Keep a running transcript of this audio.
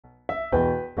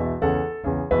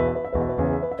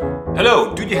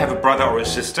Hello, do you have a brother or a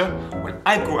sister? Well,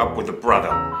 I grew up with a brother.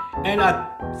 And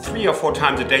 3 or 4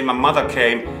 times a day my mother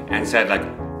came and said like,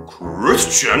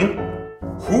 Christian,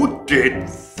 who did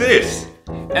this?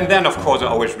 And then of course I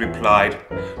always replied,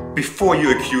 before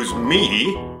you accuse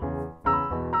me.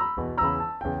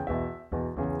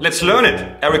 Let's learn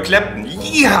it. Eric Clapton,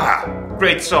 yeah!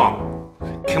 Great song.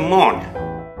 Come on.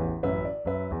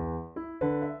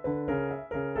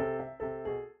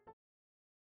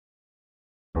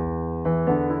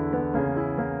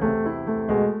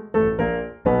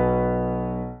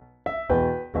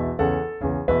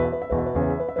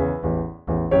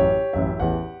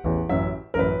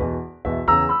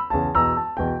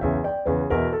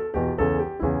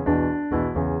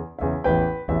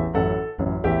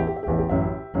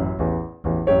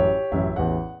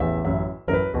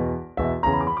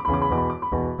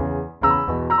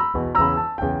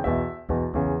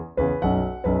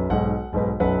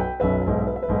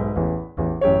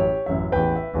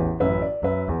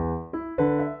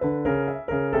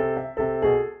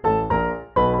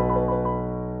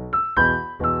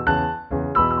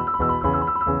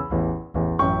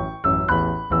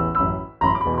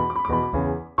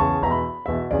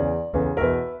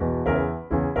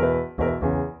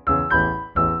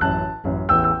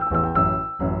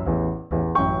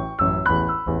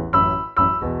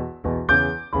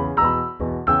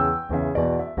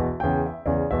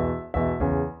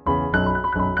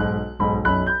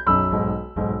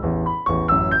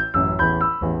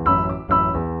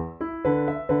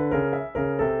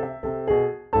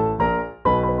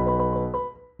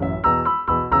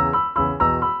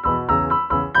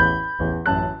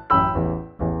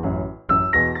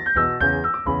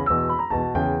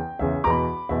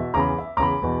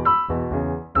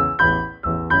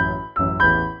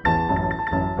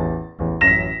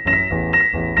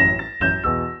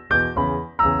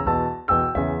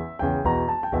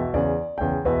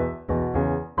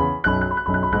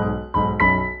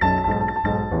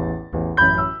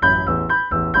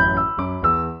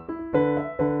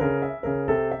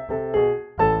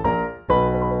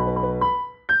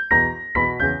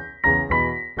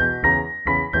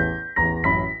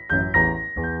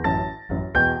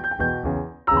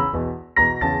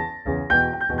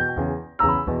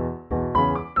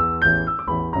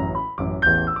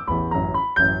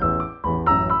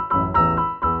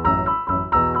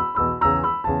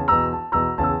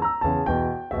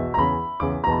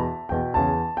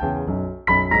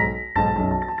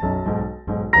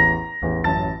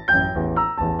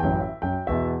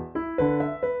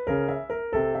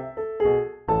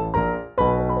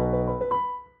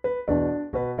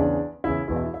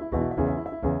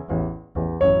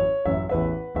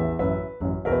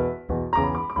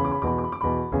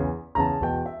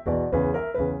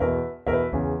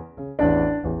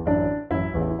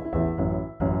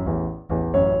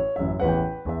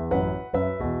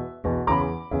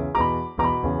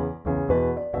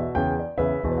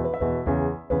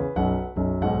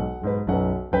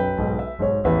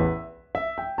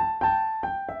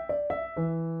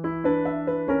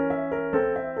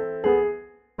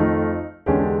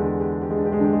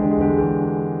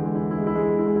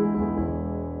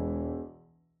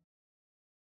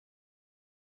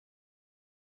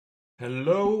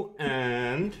 Hello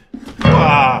and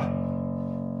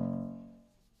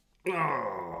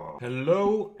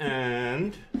hello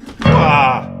and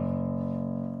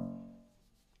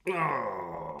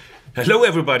hello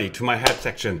everybody to my head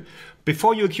section.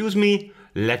 Before you accuse me,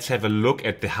 let's have a look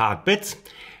at the hard bits.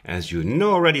 As you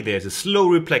know already, there's a slow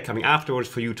replay coming afterwards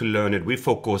for you to learn it. We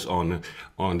focus on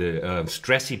the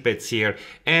stressy bits here,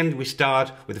 and we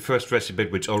start with the first stressy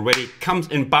bit, which already comes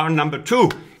in bar number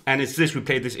 2. And it's this, we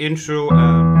play this intro.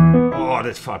 Oh,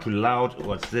 that's far too loud.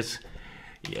 What's this?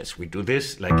 Yes, we do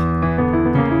this, like,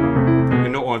 you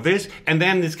know, all this. And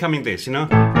then it's coming this, you know.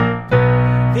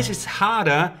 This is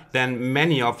harder than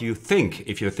many of you think,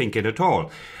 if you think it at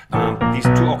all. These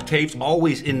 2 octaves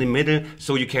always in the middle,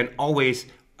 so you can always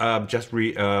just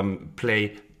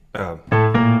play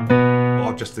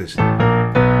or just this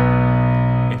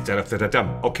instead of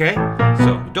da-da-dum, okay?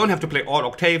 So you don't have to play all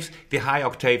octaves. The high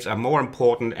octaves are more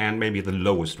important, and maybe the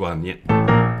lowest one, yeah.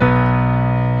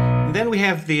 And then we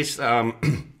have this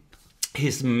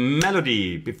his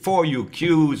melody, Before You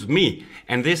Accuse Me.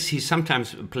 And this he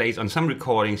sometimes plays on some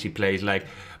recordings. He plays like,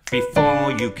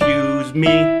 before you accuse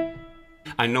me.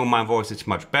 I know my voice is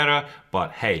much better,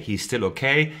 but hey, he's still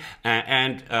okay.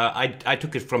 I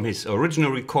took it from his original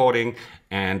recording,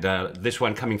 and this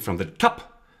one coming from the top.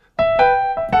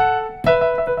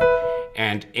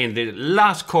 And in the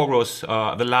last chorus,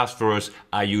 the last verse,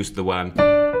 I used the one.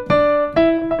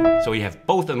 So you have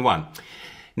both in one.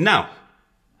 Now,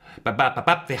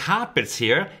 the hard bits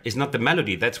here is not the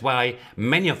melody. That's why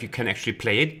many of you can actually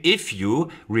play it if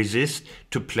you resist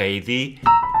to play the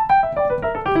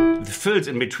fills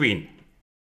in between.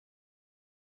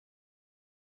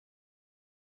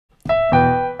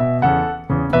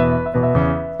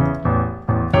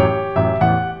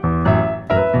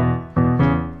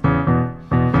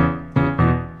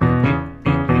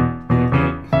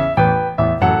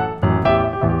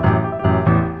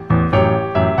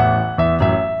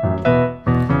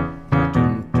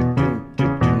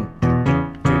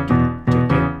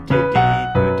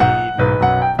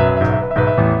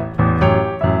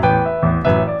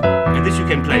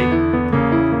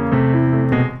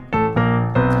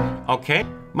 Okay,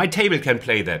 my table can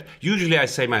play that. Usually I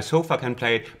say my sofa can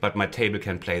play it, but my table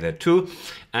can play that too.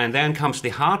 And then comes the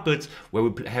hard bits where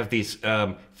we have these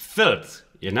fills,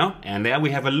 you know? And there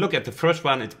we have a look at the first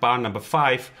one. It's bar number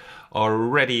 5.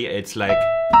 Already it's like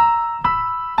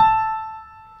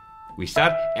we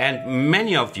start, and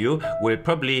many of you will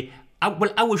probably,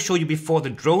 I will show you before the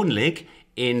drone lick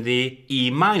in the E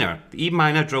minor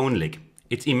drone lick.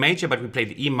 It's E major, but we play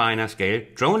the E minor scale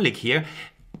drone lick here.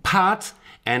 Parts.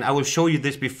 And I will show you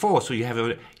this before, so you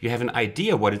have an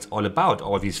idea what it's all about,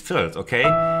 all these fills, okay?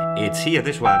 It's here,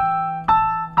 this one.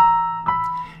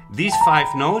 These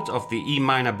 5 notes of the E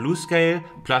minor blues scale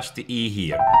plus the E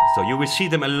here. So you will see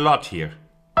them a lot here.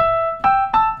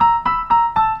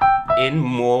 In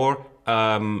more,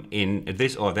 in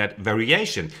this or that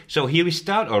variation. So here we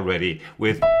start already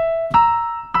with...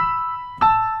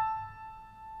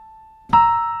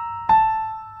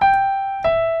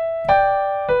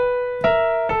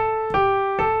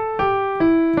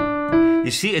 You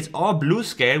see, it's all blues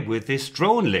scale with this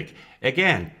drone lick.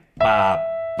 Again, bop,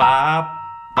 bop,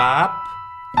 bop,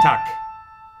 tuck.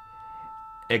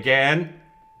 Again.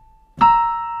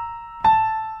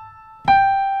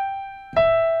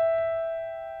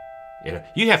 Yeah,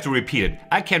 you have to repeat it.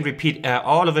 I can repeat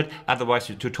all of it, otherwise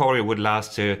the tutorial would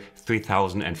last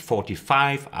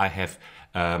 3045. I have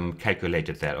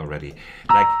calculated that already.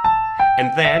 And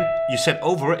then you set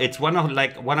over. It's one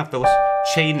of those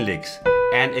chain licks.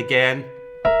 And again.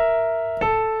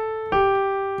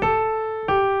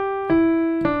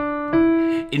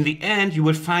 In the end, you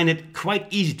will find it quite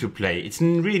easy to play. It's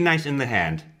really nice in the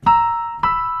hand.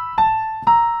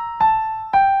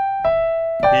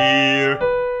 Here.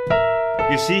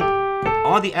 You see,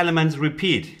 all the elements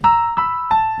repeat.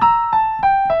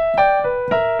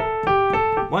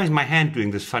 Why is my hand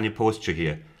doing this funny posture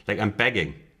here? Like I'm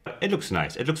begging. It looks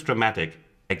nice. It looks dramatic.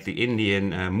 Like the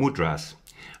Indian mudras.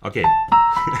 Okay.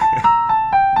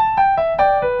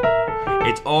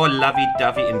 It's all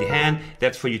lovey-dovey in the hand.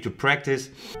 That's for you to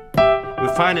practice. We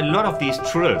find a lot of these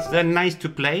trills. They're nice to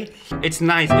play. It's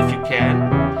nice if you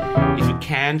can. If you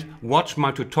can't, watch my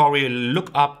tutorial.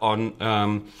 Look up on,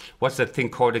 what's that thing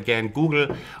called again? Google,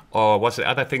 or what's the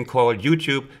other thing called?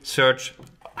 YouTube. Search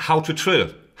how to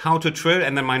trill. How to trill,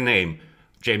 and then my name.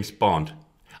 James Bond.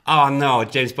 Oh no,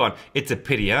 James Bond. It's a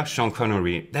pity, huh? Sean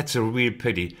Connery. That's a real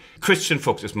pity. Christian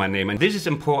Fuchs is my name. And this is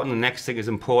important. The next thing is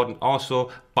important. Also,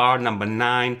 bar number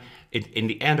 9. In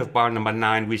the end of bar number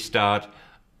 9, we start.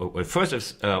 Well, first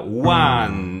it's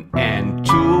 1 and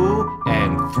 2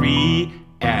 and 3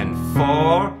 and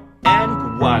 4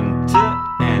 and 1, 2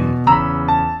 and.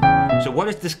 So what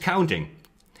is this counting?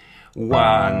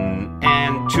 1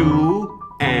 and 2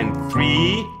 and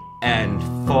 3 and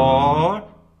 4.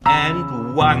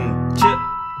 And 1, 2,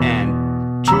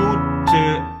 and 2, 2,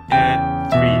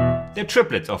 and 3. They're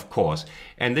triplets, of course.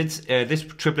 And this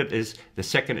triplet is, the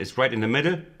second is right in the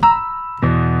middle.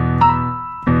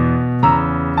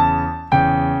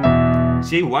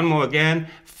 See, one more again.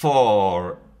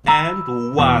 4,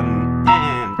 and 1,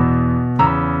 and.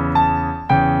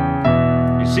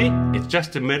 You see, it's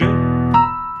just the middle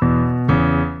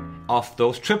of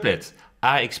those triplets.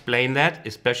 I explain that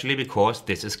especially because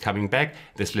this is coming back,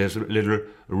 this little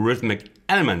rhythmic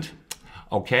element.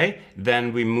 Okay,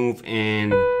 then we move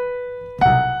in.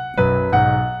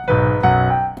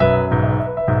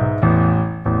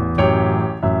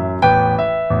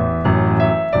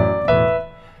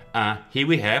 Here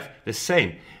we have the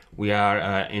same. We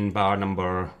are in bar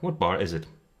number, what bar is it?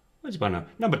 What's bar now?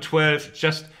 Number 12,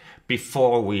 just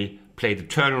before we play the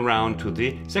turnaround to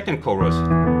the second chorus.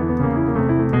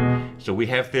 So we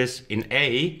have this in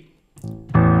A.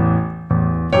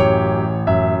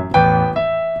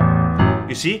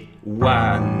 You see?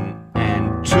 1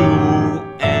 and 2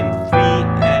 and 3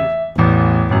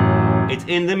 and. It's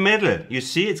in the middle. You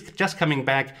see? It's just coming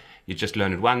back. You just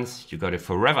learn it once. You got it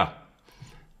forever.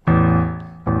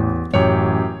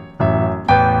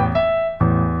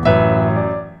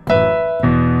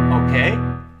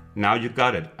 now you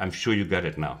got it. I'm sure you got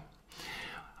it now.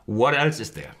 What else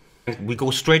is there? We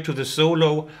go straight to the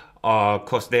solo,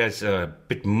 because there's a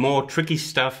bit more tricky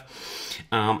stuff.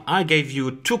 I gave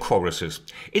you 2 choruses.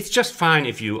 It's just fine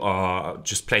if you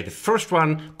just play the first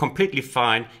one, completely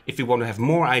fine. If you want to have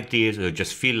more ideas or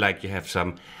just feel like you have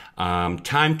some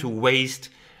time to waste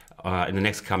in the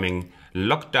next coming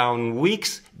lockdown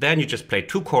weeks, then you just play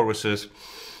 2 choruses.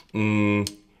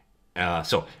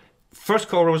 So, first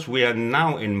chorus, we are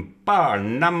now in bar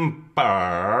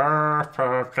number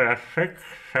 6,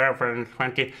 7,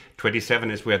 20.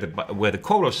 27 is where the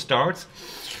chorus starts.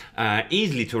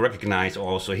 Easily to recognize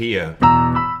also here.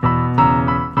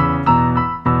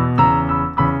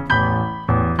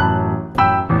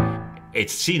 It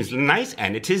seems nice,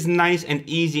 and it is nice and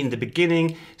easy in the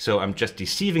beginning, so I'm just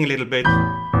deceiving a little bit.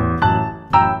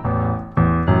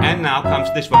 And now comes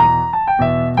this one.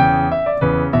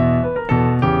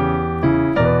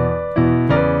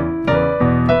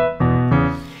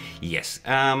 Yes,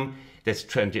 that's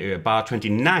bar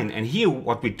 29, and here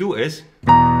what we do is,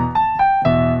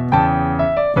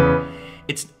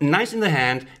 it's nice in the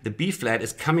hand. The B flat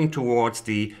is coming towards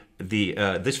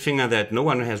this finger that no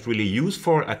one has really used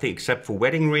for, I think, except for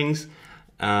wedding rings,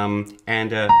 and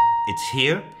it's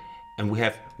here, and we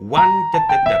have 1 da,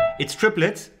 da, da. It's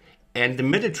triplets, and the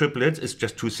middle triplets is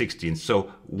just 2/16.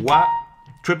 So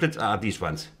triplets are these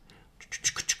ones.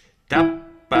 Da,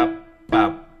 ba,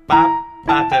 ba, ba,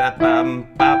 ba, da, bam,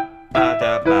 ba, ba,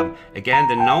 da, bam. Again,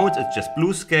 the notes is just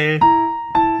blues scale.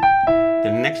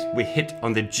 The next we hit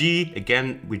on the G,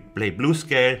 again we play blues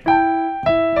scale.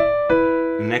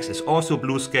 The next is also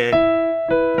blues scale,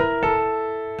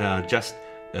 just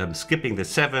skipping the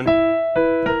 7.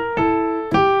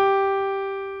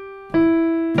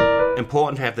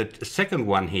 Important to have the second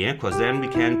one here, because then we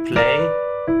can play,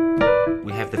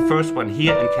 we have the first one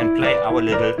here and can play our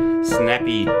little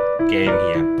snappy game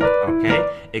here. Okay,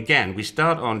 again we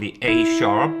start on the A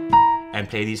sharp and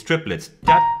play these triplets.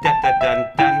 Da da da dun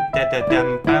dun da da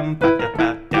dum bum ba da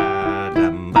ba da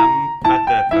dum bum ba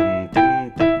da bum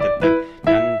dun da da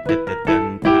dun da da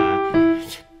dun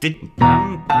did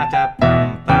bum ba da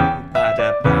bum bum ba da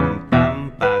bum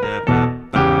bum ba da ba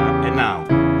ba. And now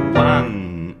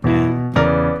 1 and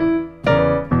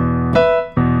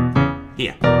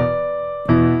here.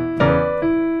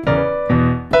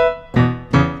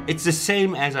 It's the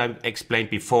same as I explained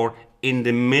before in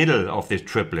the middle of the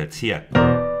triplets here.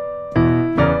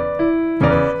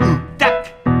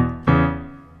 Duck.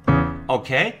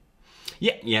 Okay.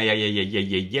 Yeah.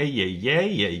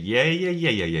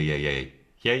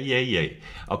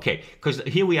 Okay, because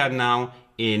here we are now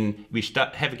in, we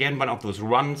have again one of those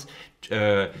runs,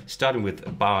 starting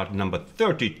with bar number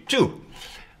 32.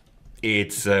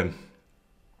 It's, where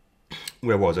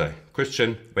was I?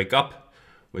 Christian, wake up,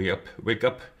 wake up, wake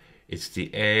up. It's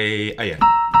the A, yeah.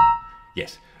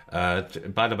 Yes,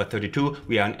 bar number 32,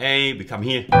 we are in A, we come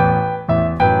here.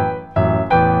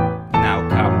 Now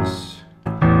comes.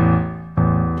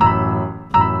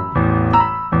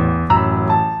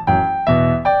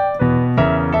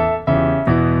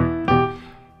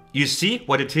 You see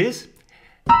what it is?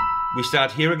 We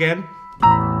start here again.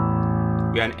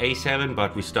 We are in A7,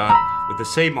 but we start with the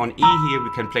same on E here.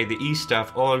 We can play the E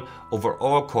stuff all over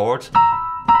all chords.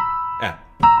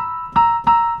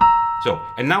 So,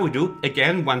 and now we do,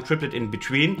 again, one triplet in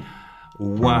between.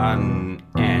 1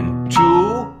 and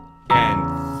 2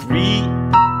 and 3.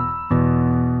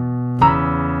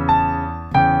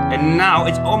 And now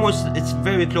it's almost, it's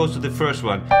very close to the first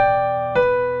one.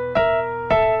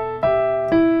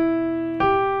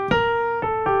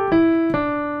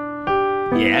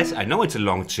 Yes, I know it's a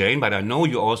long chain, but I know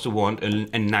you also want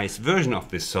a nice version of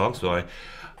this song, so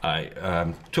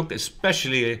I took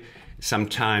especially some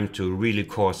time to really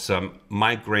cause some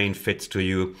migraine fits to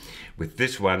you with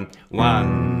this one.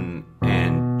 1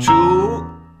 and 2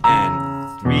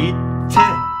 and 3,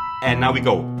 and now we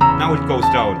go. Now it goes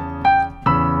down.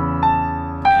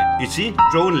 You see,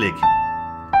 drone lick.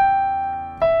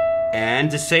 And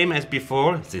the same as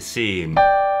before, the same.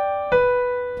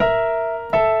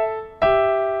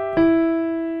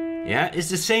 Yeah, it's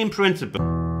the same principle.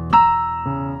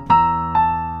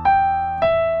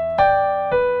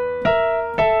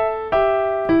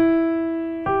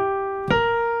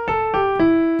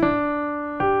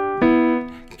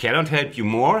 Cannot help you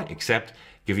more, except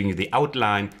giving you the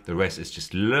outline. The rest is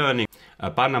just learning.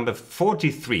 Bar number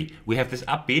 43, we have this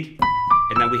upbeat,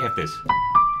 and then we have this.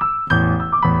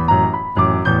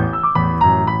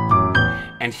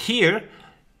 And here,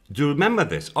 Do you remember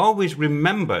this? Always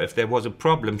remember if there was a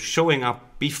problem showing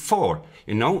up before.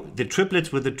 You know, the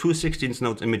triplets with the 2/16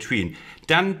 notes in between.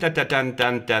 Dun da da dun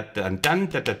dun da dun dun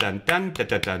da da dun dun da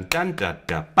da dun dun da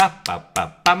da ba ba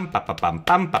ba bum ba ba bum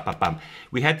bum ba ba bum.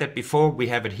 We had that before. We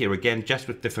have it here again, just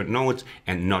with different notes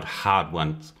and not hard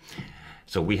ones.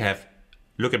 So we have.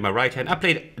 Look at my right hand. I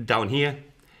played it down here.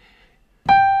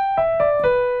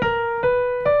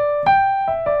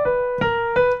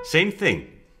 Same thing.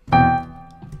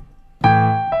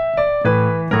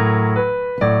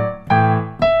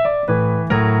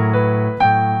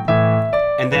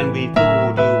 And then we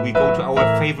go to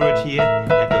our favorite here.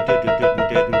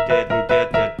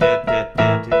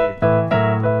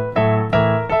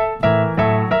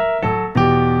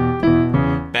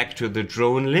 Back to the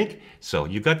drone lick. So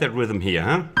you got that rhythm here,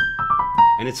 huh?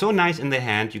 And it's so nice in the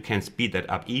hand, you can speed that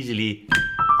up easily.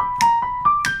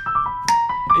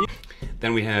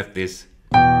 Then we have this.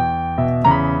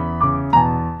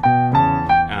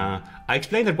 I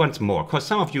explained it once more, because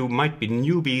some of you might be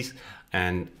newbies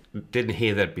and didn't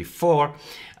hear that before.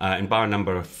 In bar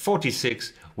number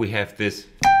 46, we have this.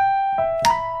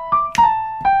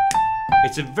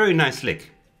 It's a very nice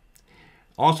lick,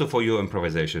 also for your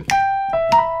improvisation,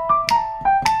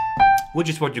 which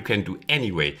is what you can do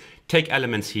anyway. Take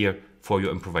elements here for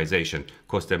your improvisation,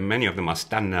 because many of them are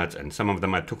standards, and some of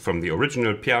them I took from the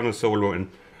original piano solo in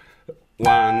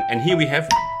one. And here we have,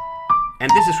 and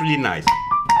this is really nice.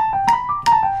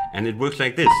 And it works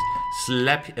like this.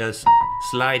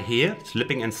 Slide here,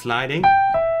 slipping and sliding.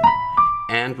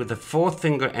 And with the fourth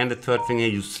finger and the third finger,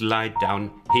 you slide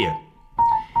down here.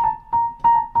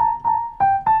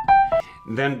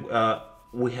 Then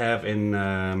we have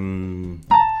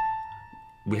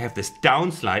this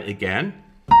down slide again.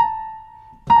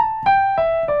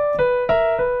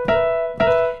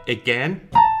 Again,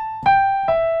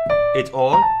 it's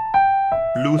all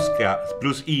blues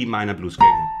E minor blues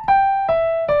scale.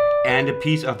 And a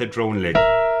piece of the drone lick.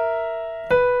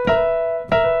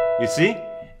 You see?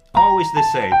 Always the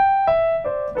same.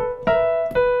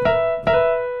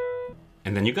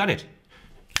 And then you got it.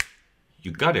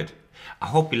 You got it. I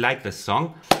hope you like this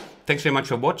song. Thanks very much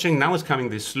for watching. Now is coming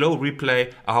this slow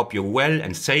replay. I hope you're well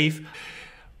and safe.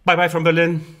 Bye bye from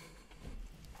Berlin.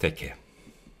 Take care.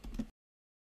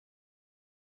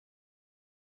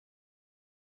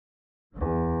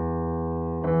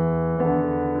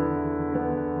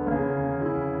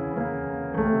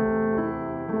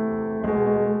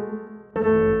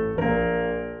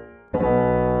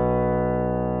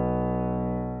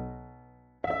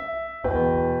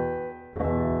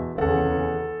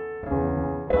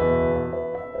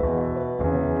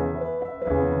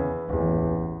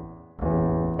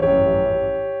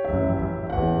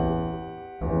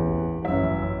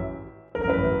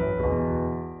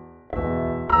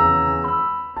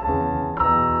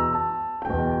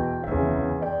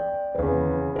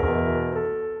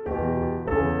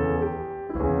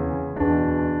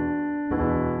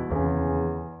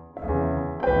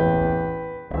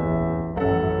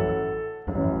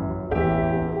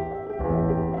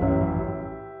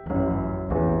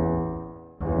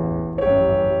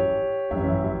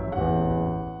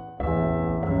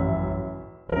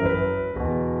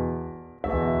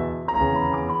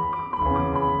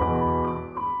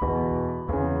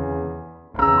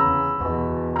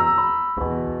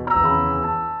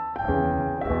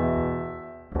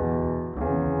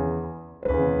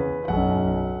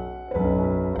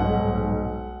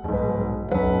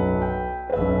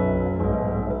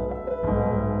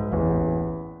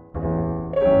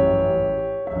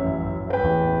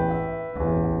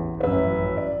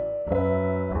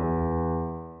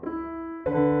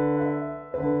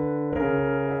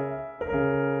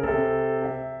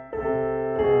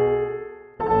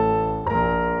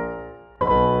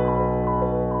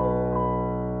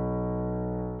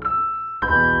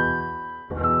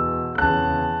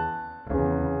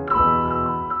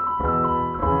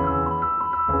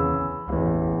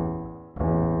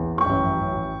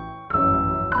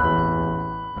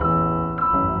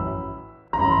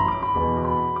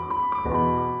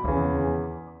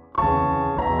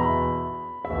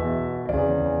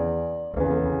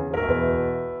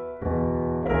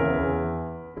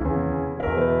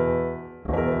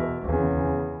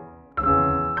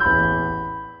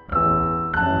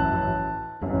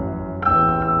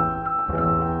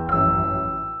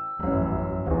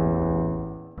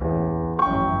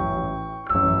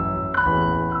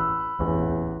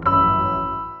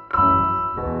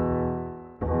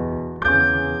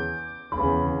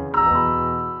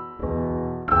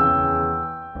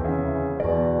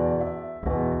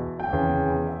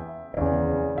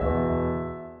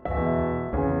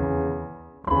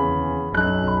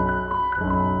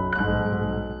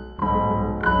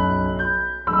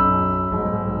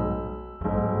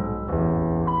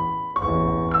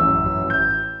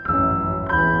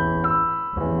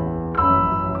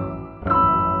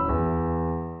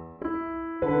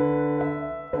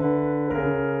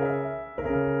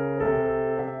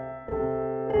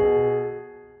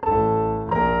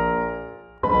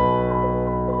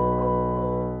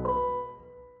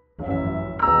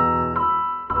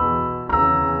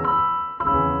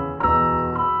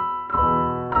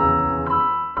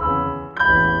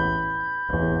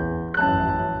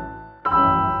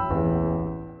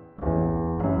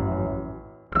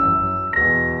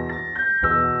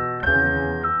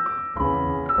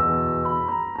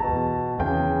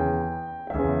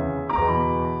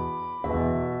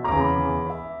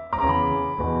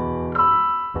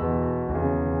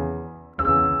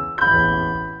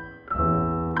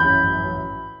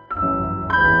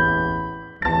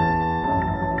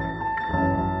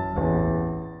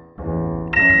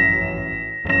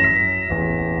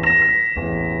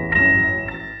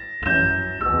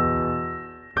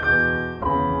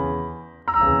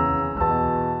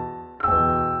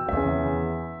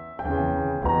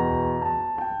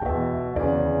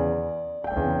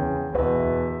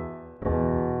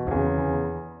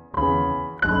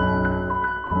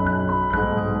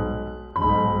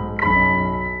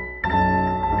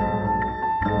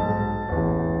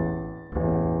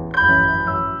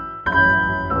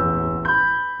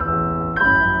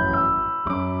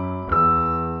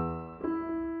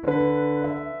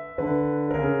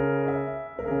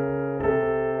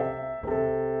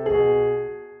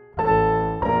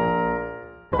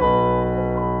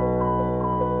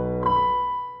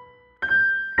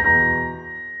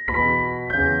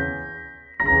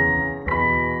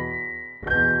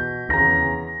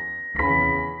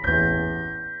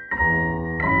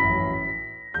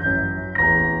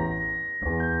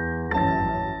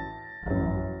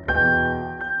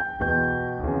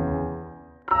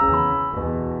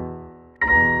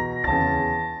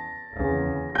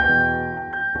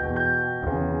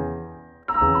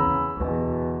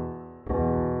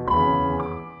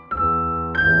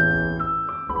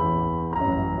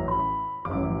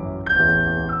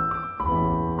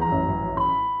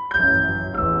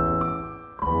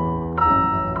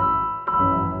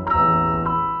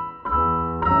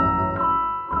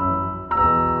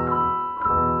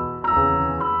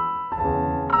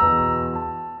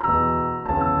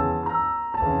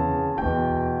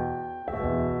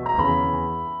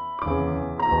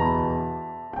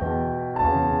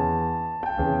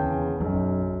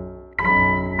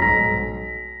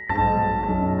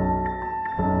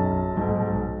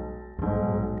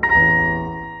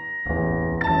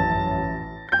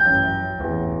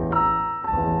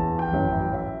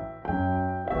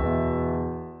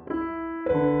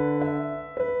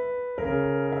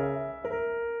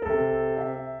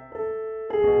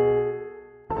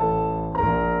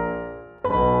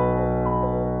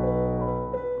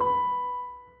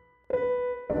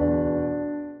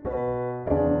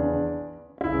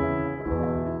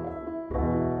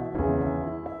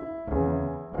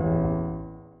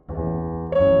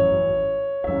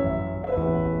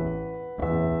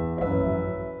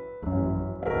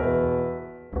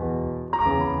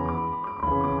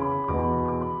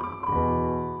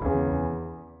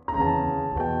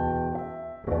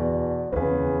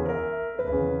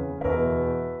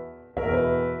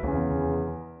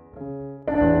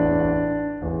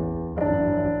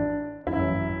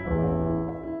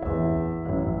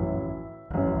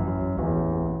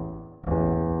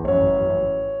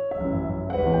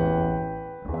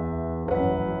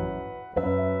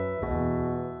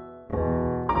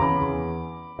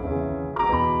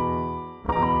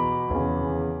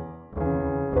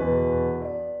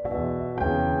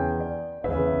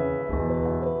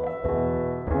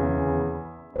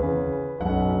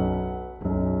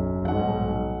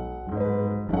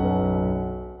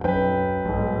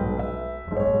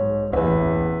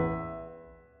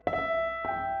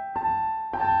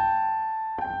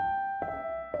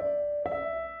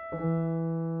 I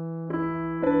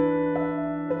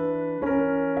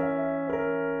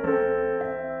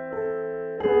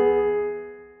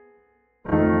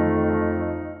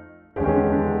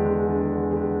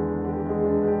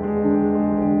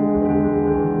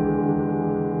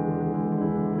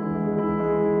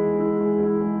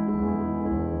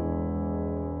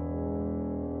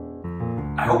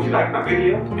hope you liked my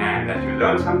video and that you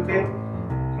learned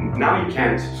something. Now you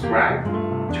can subscribe.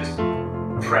 Just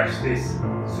press this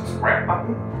subscribe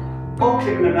button or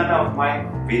click on another of my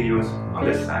videos on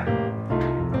this side.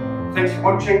 Thanks for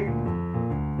watching.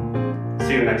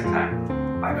 See you next time.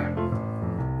 Bye bye.